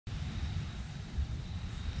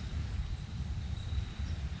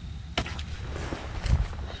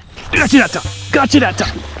Got you that time. Got you that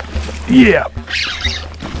time. Yeah.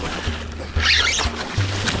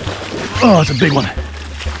 Oh, it's a big one.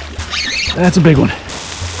 That's a big one.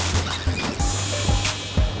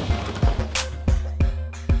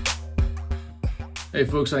 Hey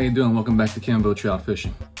folks, how you doing? Welcome back to Kambotrout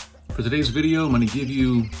Fishing. For today's video, I'm going to give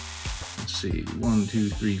you, let's see,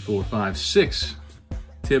 6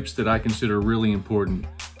 tips that I consider really important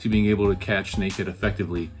to being able to catch snakehead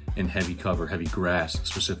effectively in heavy cover, heavy grass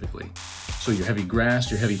specifically. So your heavy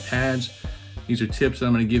grass, your heavy pads, these are tips that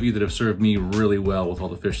I'm going to give you that have served me really well with all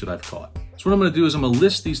the fish that I've caught. So what I'm going to do is I'm going to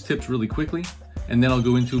list these tips really quickly, and then I'll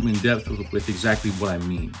go into them in depth with exactly what I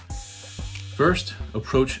mean. First,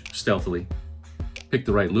 approach stealthily. Pick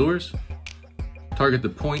the right lures. Target the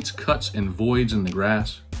points, cuts, and voids in the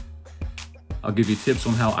grass. I'll give you tips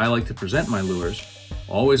on how I like to present my lures.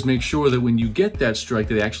 Always make sure that when you get that strike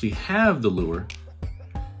that they actually have the lure,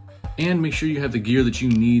 and make sure you have the gear that you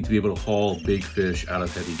need to be able to haul big fish out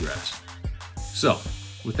of heavy grass. So,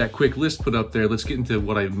 with that quick list put up there, let's get into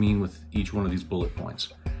what I mean with each one of these bullet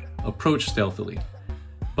points. Approach stealthily.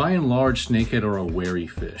 By and large, snakehead are a wary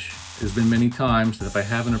fish. There's been many times that if I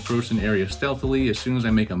haven't approached an area stealthily, as soon as I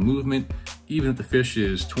make a movement, even if the fish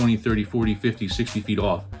is 20, 30, 40, 50, 60 feet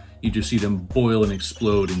off, you just see them boil and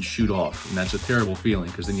explode and shoot off. And that's a terrible feeling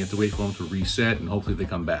because then you have to wait for them to reset and hopefully they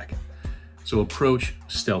come back. So approach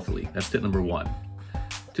stealthily. That's tip number one.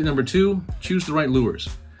 Tip number two, choose the right lures.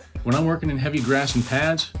 When I'm working in heavy grass and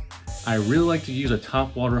pads, I really like to use a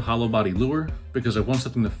topwater hollow body lure because I want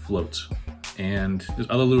something that floats. And there's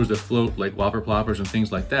other lures that float like whopper ploppers and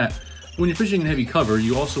things like that. When you're fishing in heavy cover,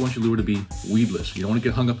 you also want your lure to be weedless. You don't want to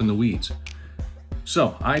get hung up in the weeds.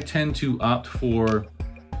 So I tend to opt for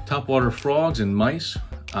topwater frogs and mice.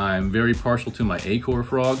 I'm very partial to my Acor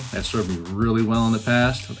frog. That served me really well in the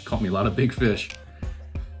past. It caught me a lot of big fish.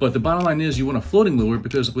 But the bottom line is you want a floating lure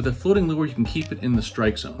because with a floating lure, you can keep it in the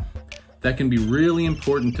strike zone. That can be really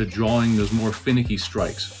important to drawing those more finicky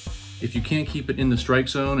strikes. If you can't keep it in the strike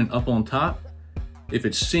zone and up on top, if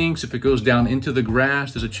it sinks, if it goes down into the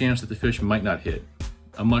grass, there's a chance that the fish might not hit.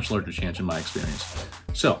 A much larger chance in my experience.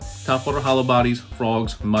 So, topwater hollow bodies,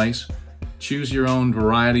 frogs, mice, choose your own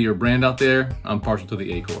variety or brand out there. I'm partial to the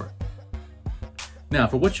Acor. Now,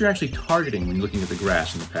 for what you're actually targeting when you're looking at the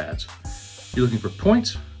grass and the pads, you're looking for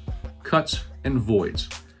points, cuts, and voids.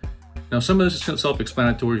 Now, some of this is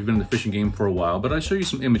self-explanatory if you've been in the fishing game for a while, but I'll show you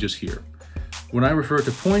some images here. When I refer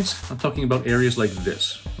to points, I'm talking about areas like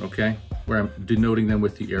this, okay? Where I'm denoting them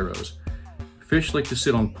with the arrows. Fish like to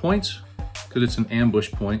sit on points because it's an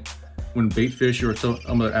ambush point. When bait fish or some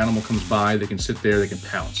other animal comes by, they can sit there, they can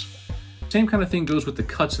pounce. Same kind of thing goes with the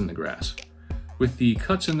cuts in the grass. With the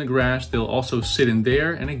cuts in the grass, they'll also sit in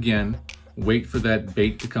there and again, wait for that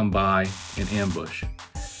bait to come by and ambush.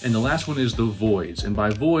 And the last one is the voids. And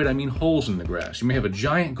by void, I mean holes in the grass. You may have a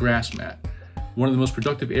giant grass mat. One of the most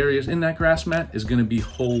productive areas in that grass mat is going to be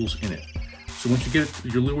holes in it. So once you get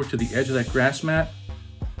your lure to the edge of that grass mat,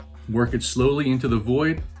 work it slowly into the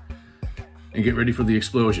void and get ready for the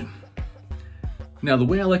explosion. Now, the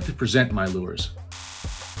way I like to present my lures,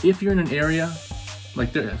 if you're in an area,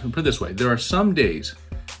 put it this way, there are some days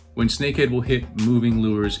when snakehead will hit moving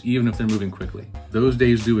lures even if they're moving quickly. Those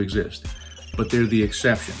days do exist, but they're the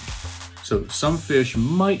exception. So some fish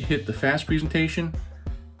might hit the fast presentation,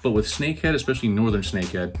 but with snakehead, especially northern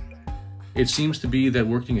snakehead, it seems to be that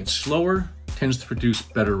working it slower tends to produce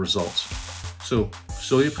better results. So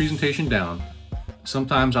slow your presentation down.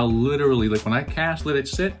 Sometimes I'll literally, like when I cast, let it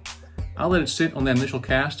sit, I'll let it sit on that initial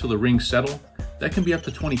cast till the rings settle. That can be up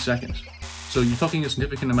to 20 seconds. So you're talking a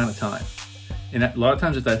significant amount of time. And a lot of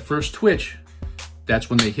times at that first twitch, that's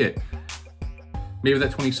when they hit. Maybe that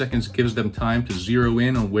 20 seconds gives them time to zero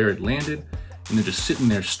in on where it landed, and they're just sitting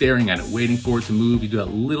there staring at it, waiting for it to move. You do that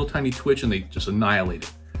little tiny twitch and they just annihilate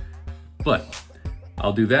it. But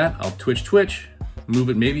I'll do that, I'll twitch, move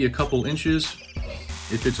it maybe a couple inches.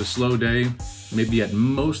 If it's a slow day, maybe at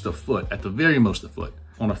most a foot, at the very most a foot.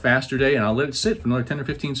 On a faster day, and I'll let it sit for another 10 or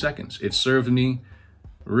 15 seconds. It served me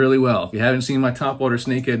really well. If you haven't seen my topwater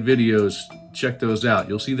snakehead videos, check those out.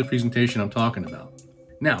 You'll see the presentation I'm talking about.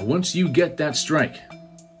 Now, once you get that strike,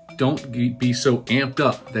 don't be so amped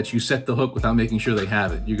up that you set the hook without making sure they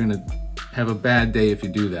have it. You're gonna have a bad day if you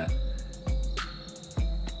do that.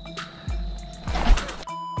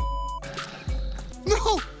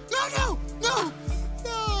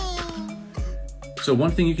 So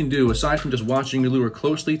one thing you can do, aside from just watching your lure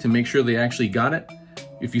closely to make sure they actually got it,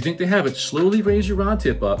 if you think they have it, slowly raise your rod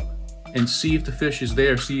tip up and see if the fish is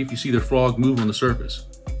there, see if you see the frog move on the surface.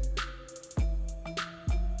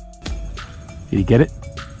 Did he get it?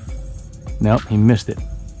 Nope, he missed it.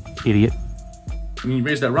 Idiot. When you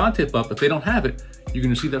raise that rod tip up, if they don't have it, you're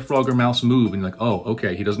gonna see that frog or mouse move and you're like, oh,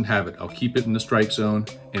 okay, he doesn't have it. I'll keep it in the strike zone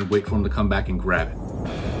and wait for him to come back and grab it.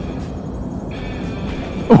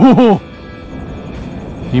 Oh!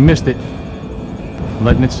 He missed it.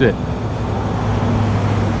 Letting it sit.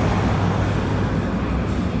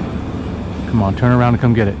 Come on, turn around and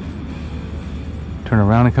come get it. Turn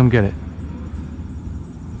around and come get it.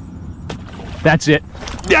 That's it.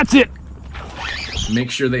 That's it!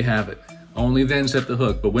 Make sure they have it. Only then set the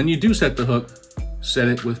hook. But when you do set the hook, set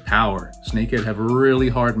it with power. Snakehead have really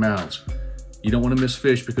hard mouths. You don't want to miss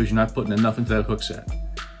fish because you're not putting enough into that hook set.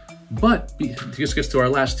 But this gets to our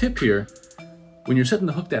last tip here. When you're setting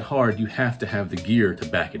the hook that hard, you have to have the gear to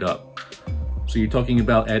back it up. So you're talking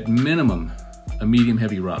about, at minimum, a medium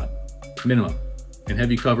heavy rod. Minimum. In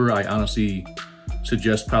heavy cover, I honestly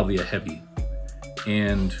suggest probably a heavy.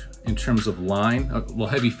 And in terms of line, well,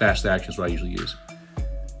 heavy fast action is what I usually use.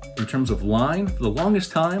 In terms of line, for the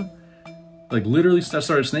longest time, like literally since I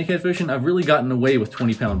started snakehead fishing, I've really gotten away with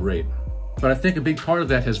 20-pound braid. But I think a big part of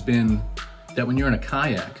that has been that when you're in a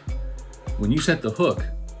kayak, when you set the hook,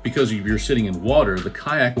 because you're sitting in water, the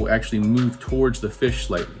kayak will actually move towards the fish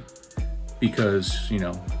slightly because, you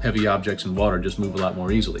know, heavy objects in water just move a lot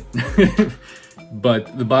more easily.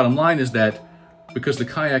 But the bottom line is that because the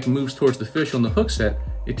kayak moves towards the fish on the hook set,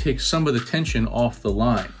 it takes some of the tension off the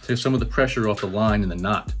line, takes some of the pressure off the line and the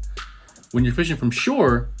knot. When you're fishing from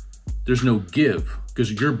shore, there's no give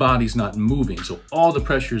because your body's not moving. So all the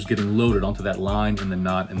pressure is getting loaded onto that line and the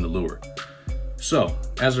knot and the lure. So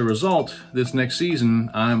as a result, this next season,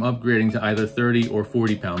 I'm upgrading to either 30 or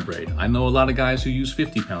 40-pound braid. I know a lot of guys who use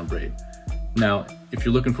 50-pound braid. Now, if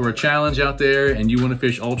you're looking for a challenge out there and you want to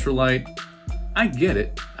fish ultralight, I get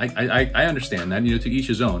it. I understand that, you know, to each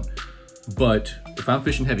his own. But if I'm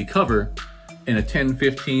fishing heavy cover and a 10,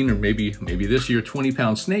 15, or maybe this year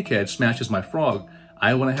 20-pound snakehead smashes my frog,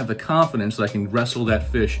 I want to have the confidence that I can wrestle that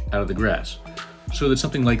fish out of the grass so that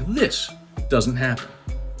something like this doesn't happen.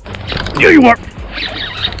 Here you are!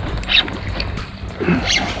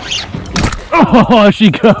 Oh, she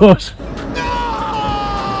goes!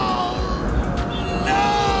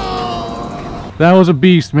 That was a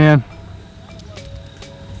beast, man.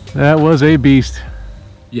 That was a beast.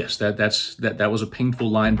 Yes, that was a painful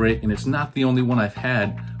line break, and it's not the only one I've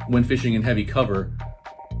had when fishing in heavy cover,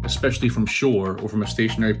 especially from shore or from a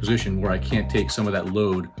stationary position where I can't take some of that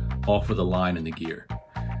load off of the line and the gear.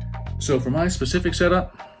 So for my specific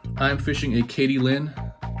setup, I'm fishing a Katie Lynn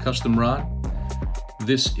custom rod.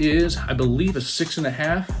 This is, I believe, a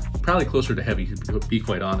 6.5, probably closer to heavy, to be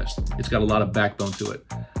quite honest. It's got a lot of backbone to it.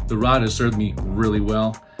 The rod has served me really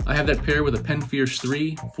well. I have that pair with a Penfierce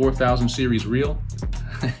 3 4000 series reel.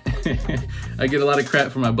 I get a lot of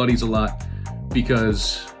crap from my buddies a lot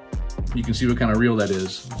because you can see what kind of reel that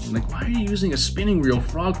is. I'm like, why are you using a spinning reel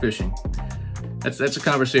frog fishing? That's a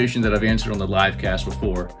conversation that I've answered on the live cast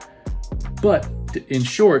before. But in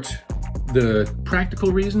short, the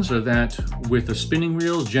practical reasons are that with a spinning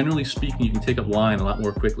reel, generally speaking, you can take up line a lot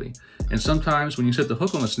more quickly. And sometimes when you set the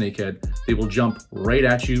hook on a snakehead, they will jump right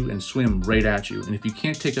at you and swim right at you. And if you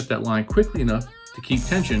can't take up that line quickly enough to keep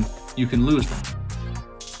tension, you can lose them.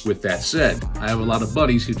 With that said, I have a lot of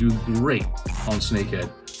buddies who do great on snakehead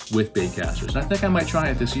with bait casters. And I think I might try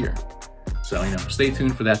it this year. So, you know, stay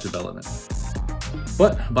tuned for that development.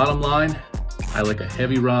 But bottom line, I like a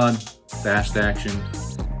heavy rod, fast action.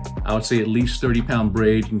 I would say at least 30-pound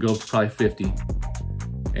braid. You can go up to probably 50.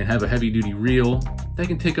 And have a heavy-duty reel that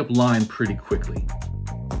can take up line pretty quickly.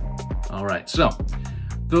 All right, so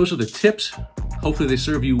those are the tips. Hopefully they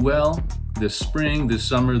serve you well this spring, this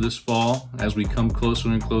summer, this fall, as we come closer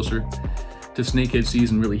and closer to snakehead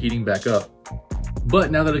season really heating back up. But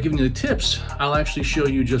now that I've given you the tips, I'll actually show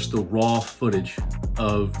you just the raw footage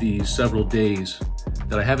of these several days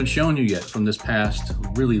that I haven't shown you yet from this past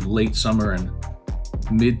really late summer and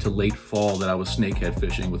mid to late fall that I was snakehead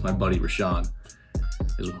fishing with my buddy Rashawn.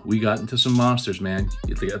 We got into some monsters, man.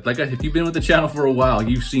 If you've been with the channel for a while,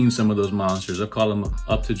 you've seen some of those monsters. I've caught them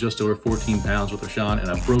up to just over 14 pounds with Rashawn, and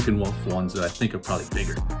I've broken ones that I think are probably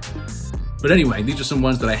bigger. But anyway, these are some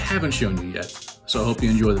ones that I haven't shown you yet, so I hope you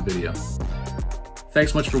enjoy the video.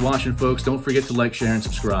 Thanks much for watching, folks. Don't forget to like, share, and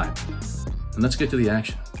subscribe. And let's get to the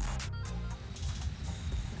action.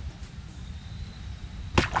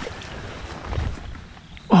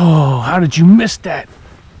 Oh, how did you miss that?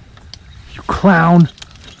 You clown.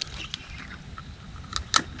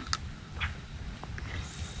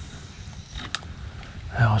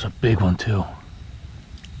 That was a big one too.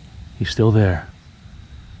 He's still there.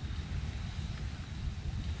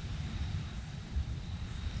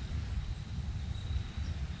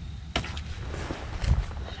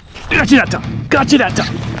 That's Got you that time. Got you that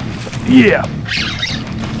time. Yeah.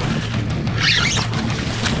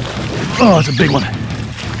 Oh, it's a big one.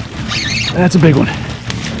 That's a big one.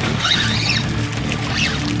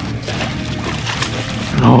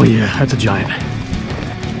 Oh yeah, that's a giant.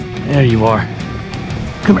 There you are.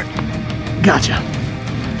 Come here. Gotcha.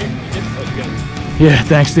 Yeah,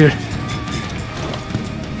 thanks, dude.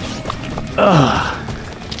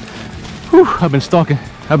 Whew, I've been stalking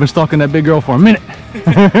that big girl for a minute. You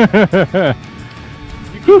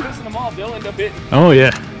keep missing them off, they'll end up hitting. Oh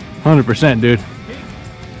yeah, 100%, dude.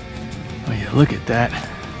 Oh yeah, look at that.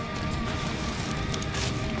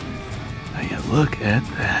 Oh yeah, look at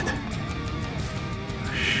that.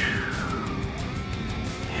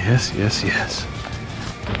 Yes, yes, yes.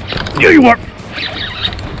 Here you are.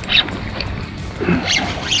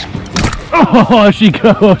 Oh, she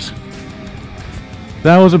goes.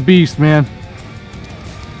 That was a beast, man.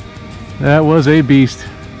 That was a beast.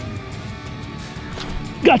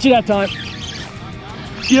 Got you that time.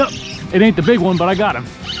 Yep. It ain't the big one, but I got him.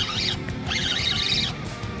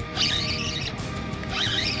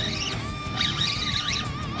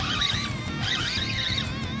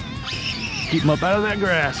 Keep him up out of that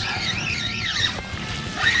grass.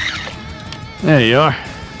 There you are.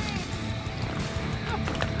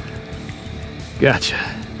 Gotcha.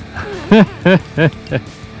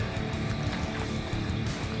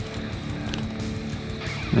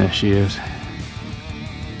 There she is.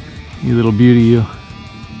 You little beauty, you.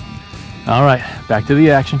 All right, back to the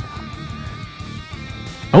action.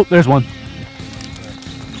 Oh, there's one.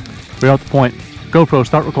 Right out the point. GoPro,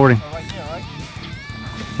 start recording.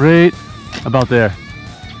 Right about there.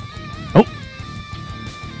 Oh.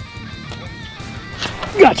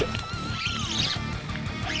 Gotcha.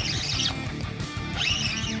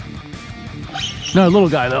 No, little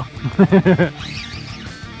guy though.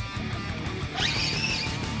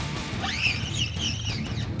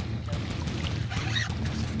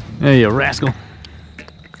 There you rascal.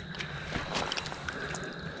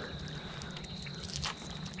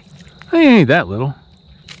 He ain't that little.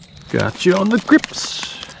 Got you on the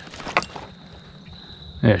grips.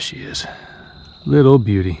 There she is. Little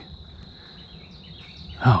beauty.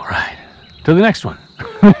 All right. To the next one.